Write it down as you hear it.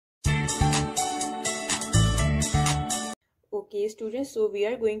Okay, students, so we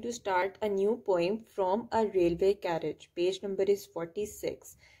are going to start a new poem from a railway carriage. Page number is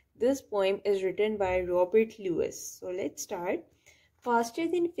 46. This poem is written by Robert Lewis. So let's start. Faster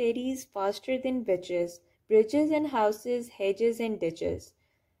than ferries, faster than witches, bridges and houses, hedges and ditches,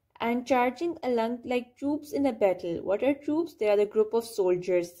 and charging along like troops in a battle. What are troops? They are the group of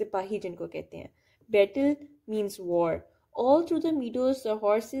soldiers, sipahi jinko kehte hain. Battle means war. All through the meadows, the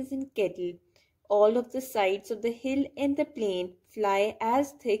horses and cattle, all of the sides of the hill and the plain fly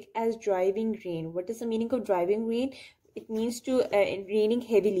as thick as driving rain. What is the meaning of driving rain? It means to raining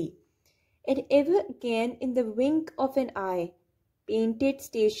heavily. And ever again, in the wink of an eye, painted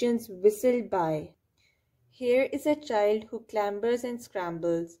stations whistle by. Here is a child who clambers and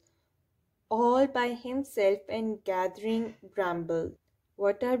scrambles, all by himself and gathering brambles.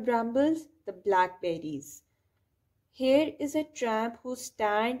 What are brambles? The blackberries. Here is a tramp who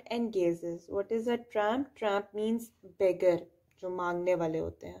stands and gazes. What is a tramp? Tramp means beggar, जो मांगने वाले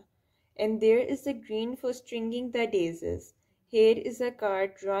होते हैं. And there is a green for stringing the daisies. Here is a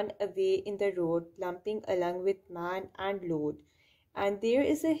cart run away in the road, lumping along with man and load. And there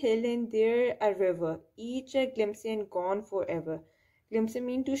is a hill and there a river, each a glimpse and gone forever. Glimpse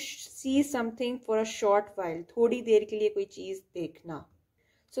mean to see something for a short while. थोड़ी देर के लिए कोई चीज़ देखना.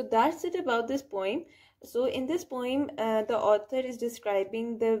 So that's it about this poem. So in this poem, the author is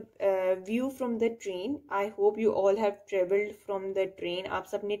describing the view from the train. I hope you all have traveled from the train. आप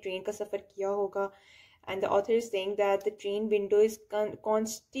सबने train का सफ़र किया होगा. And the author is saying that the train window is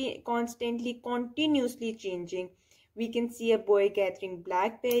continuously changing. We can see a boy gathering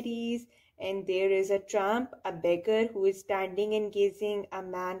blackberries, and there is a tramp, a beggar who is standing and gazing, a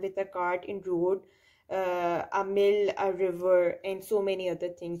man with a cart in road, a mill, a river, and so many other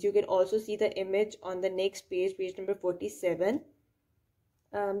things. You can also see the image on the next page, page number 47.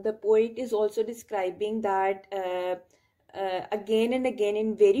 The poet is also describing that again and again,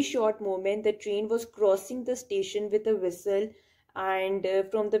 in very short moment, the train was crossing the station with a whistle, and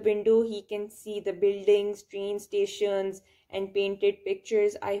from the window he can see the buildings, train stations, and painted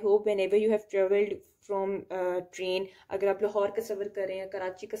pictures. I hope whenever you have traveled from train, अगर आप लाहौर का सफ़र कर रहे हैं,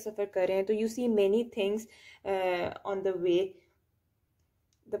 कराची का सफ़र कर रहे हैं, तो you see many things on the way.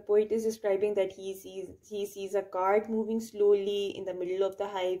 The poet is describing that he sees a cart moving slowly in the middle of the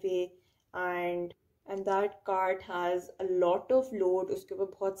highway, and that cart has a lot of load. उसके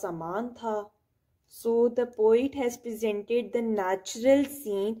ऊपर बहुत सामान था. So the poet has presented the natural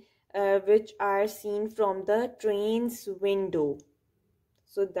scene which are seen from the train's window.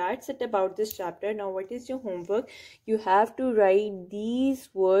 So that's it about this chapter. Now what is your homework? You have to write these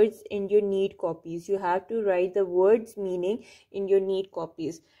words in your neat copies. You have to write the words meaning in your neat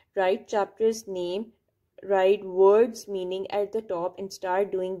copies. Write chapter's name, write words meaning at the top, and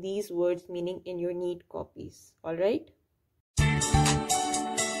start doing these words meaning in your neat copies. All right?